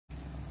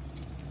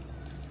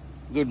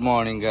Good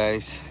morning,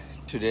 guys.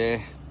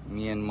 Today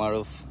me and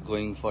Maruf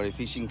going for a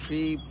fishing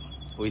trip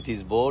with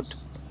his boat.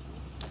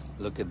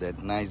 Look at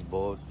that nice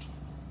boat.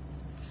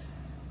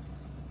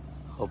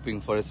 Hoping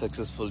for a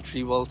successful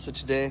trip also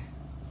today.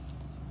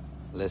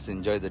 Let's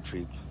enjoy the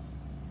trip.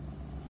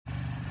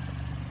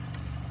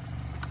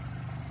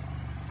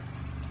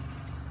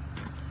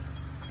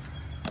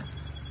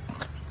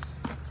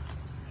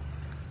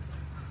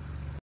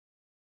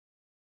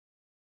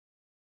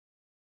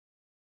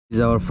 This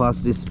is our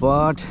first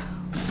spot.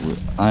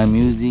 I'm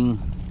using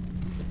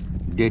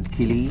dead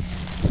killies,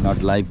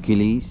 not live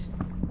killies,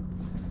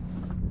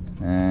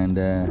 and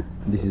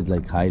this is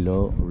like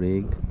high-low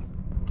rig.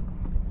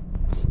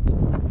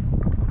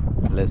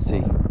 Let's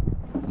see.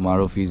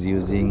 Maruf is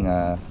using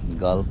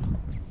gulp.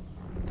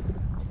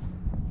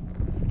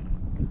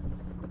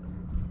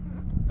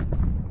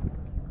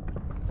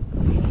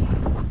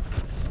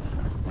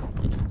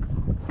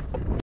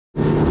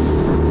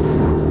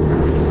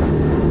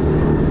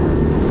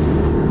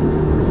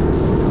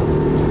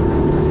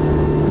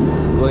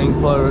 Going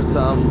for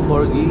some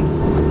porgy.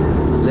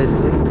 Let's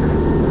see.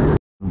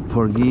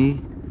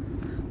 Porgy.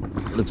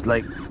 Looks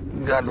like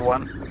got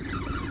one.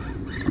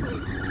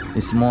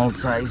 A small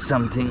size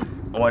something,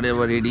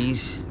 whatever it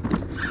is.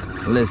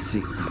 Let's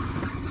see.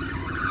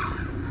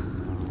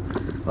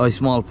 Oh, a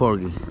small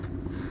porgy.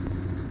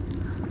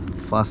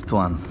 First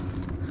one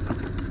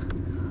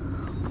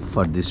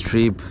for this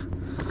trip.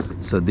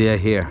 So they are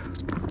here.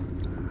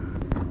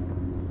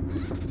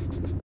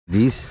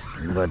 This,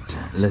 but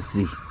let's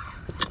see.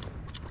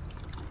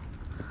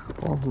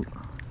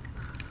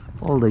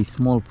 All the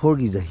small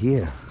porgies are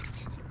here,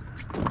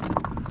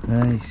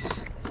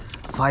 guys.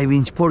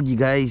 5-inch porgy,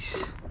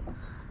 guys.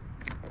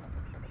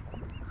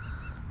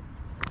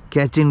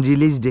 Catch and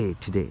release day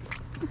today.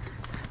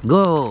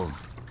 Go.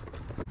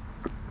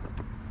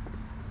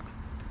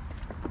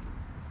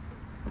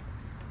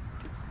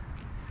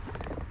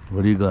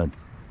 What do you got?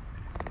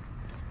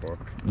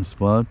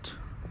 Spot.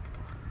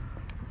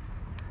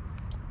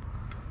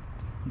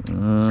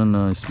 Oh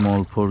no,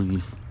 small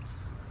porgy.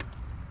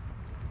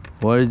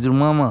 Where is your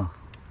mama?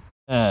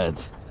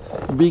 Dad,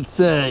 big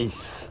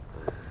size.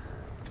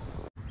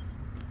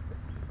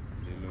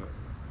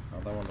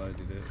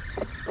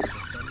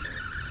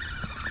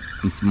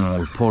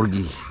 Small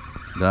porgy,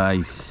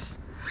 guys.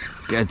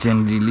 Catch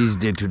and release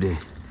day today.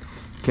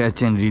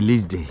 Catch and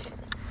release day.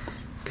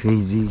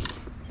 Crazy.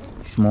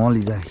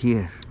 Smallies are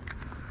here.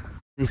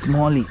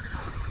 Smallie.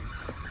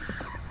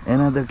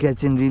 Another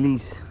catch and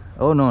release.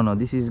 Oh no,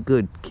 this is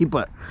good.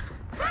 Keeper.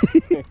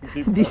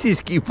 This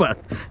is keeper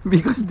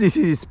because this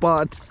is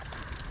spot.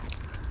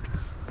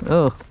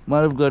 Oh,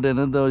 Maruf got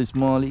another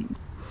smallie.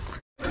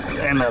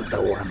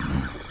 Another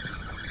one.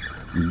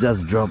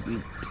 Just drop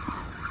it.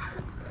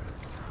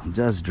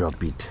 Just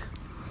drop it.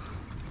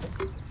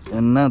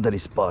 Another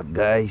spot,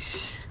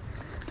 guys.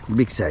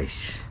 Big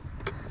size.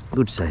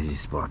 Good size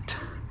spot.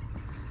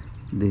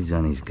 This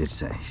one is good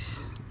size.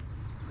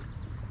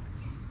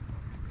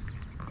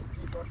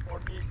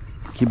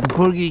 Keep a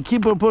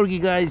porgy,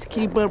 guys.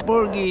 Keep a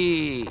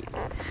porgy.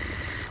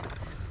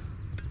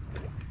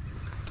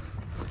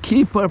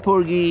 Keep a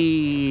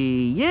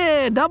porgy.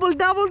 Yeah, double.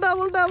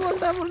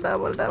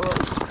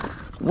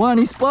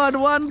 One spot,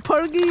 one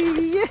porgy.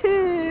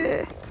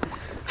 Yeah.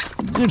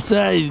 Good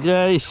size,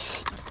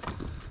 guys.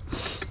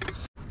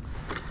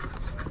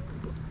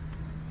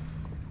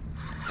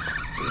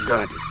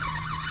 Got it.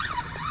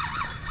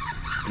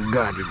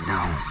 Got it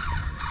now.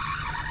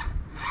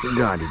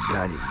 Got it.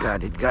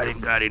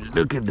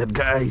 Look at that,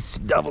 guys.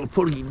 Double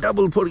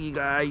porgy,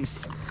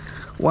 guys.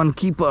 One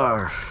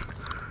keeper.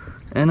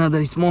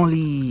 Another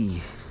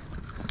smallie.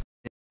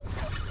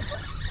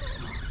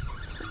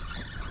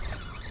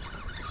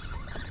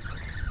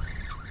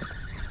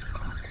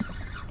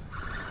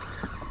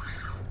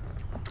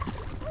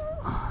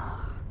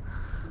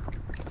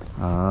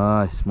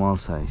 Ah, small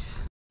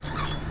size.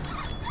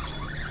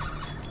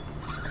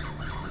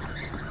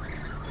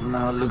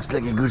 Now looks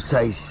like a good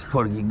size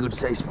porgy.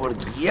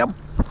 Yep.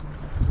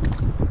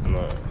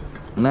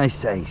 Nice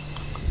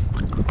size.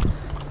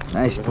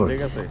 Nice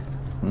porgy.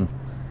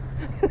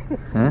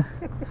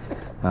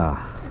 Huh?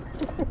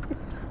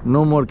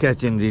 No more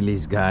catch and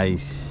release,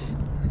 guys.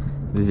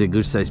 This is a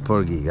good size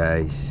porgy,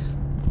 guys.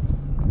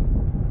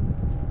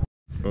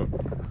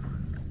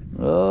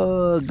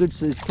 Oh, good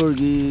size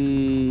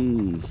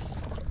porgy.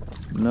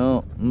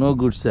 No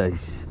good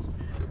size.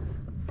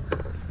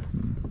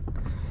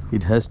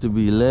 It has to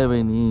be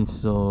 11 inch,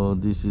 so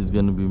this is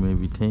gonna be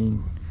maybe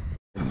 10.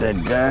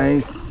 That,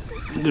 guys,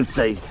 good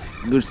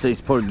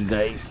size porgy,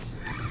 guys.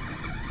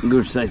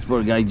 Good size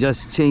porgy. I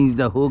just changed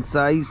the hook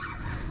size.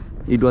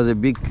 It was a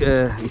big,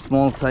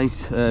 small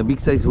size, big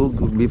size hook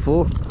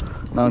before.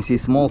 Now it's a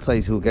small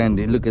size hook, and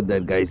look at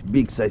that, guys,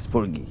 big size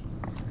porgy.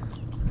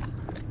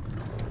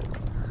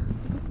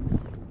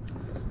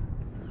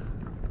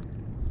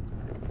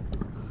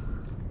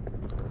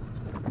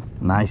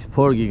 Nice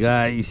porgy,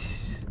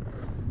 guys.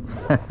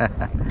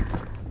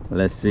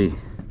 Let's see.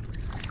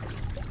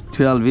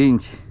 12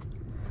 inch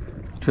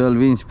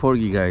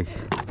porgy,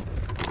 guys.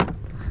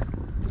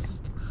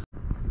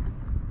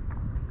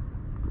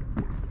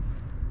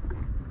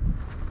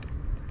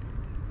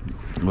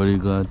 What do you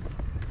got?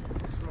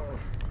 Small.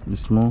 You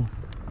small?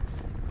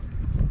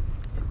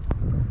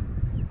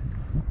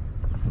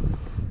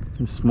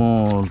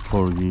 Small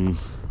porgy.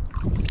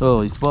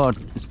 Oh, spot.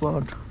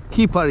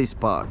 Keeper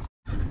spot.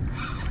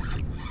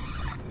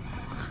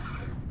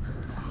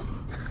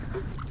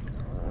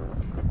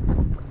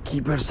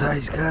 Keeper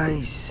size,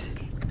 guys.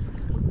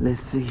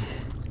 Let's see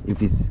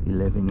if it's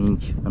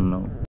 11-inch or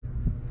no.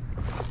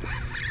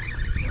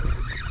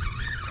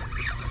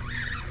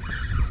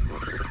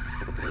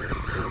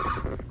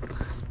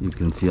 You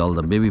can see all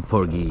the baby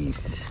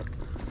porgies.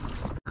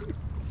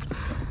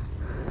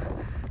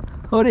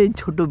 Oh,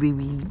 choto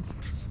baby.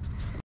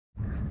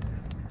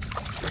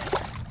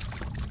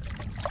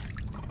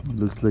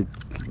 Looks like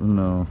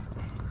no.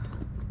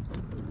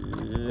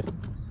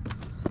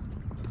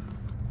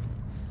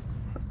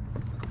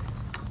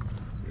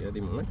 Ya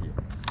di mana lagi?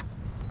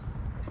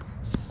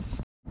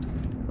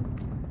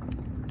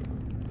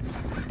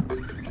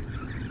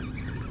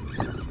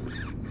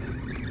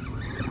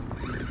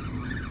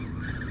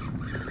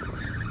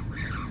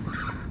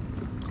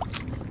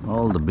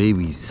 All the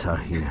babies are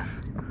here.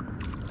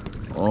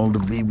 All the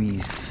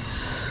babies.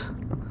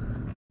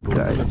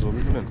 Guys,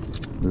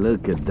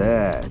 look at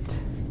that.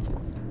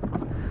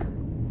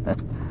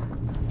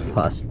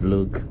 Fast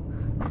Fluke.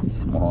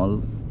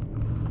 Small.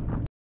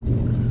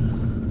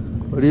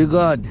 What do you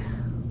got?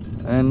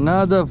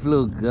 Another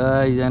Fluke,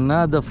 guys.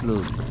 Another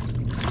Fluke.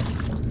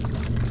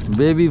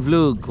 Baby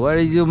Fluke. Where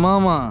is your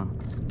mama?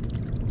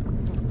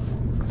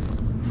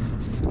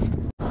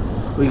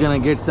 We're gonna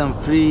get some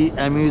free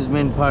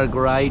amusement park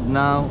ride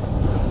now.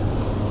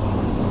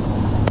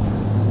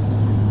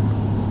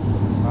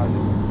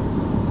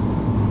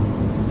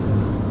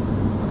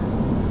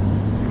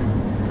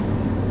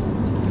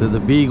 So the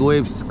big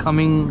waves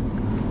coming.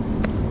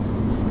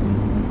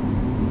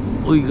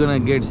 We're gonna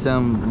get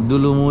some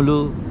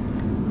dulumulu.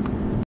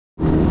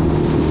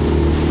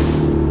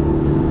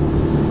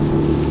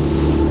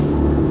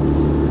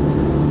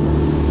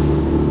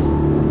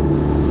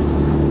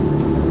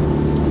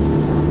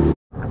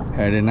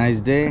 Had a nice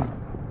day.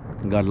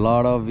 Got a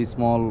lot of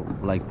small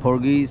like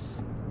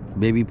porgies,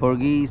 baby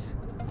porgies,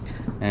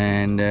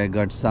 and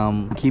got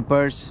some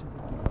keepers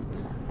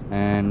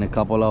and a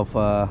couple of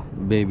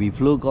baby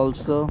fluke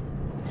also.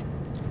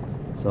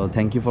 So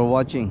thank you for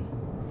watching.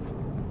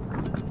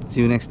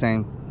 See you next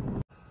time.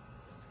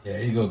 Here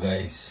you go,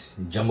 guys.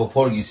 Jumbo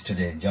porgies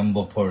today.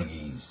 Jumbo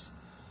porgies.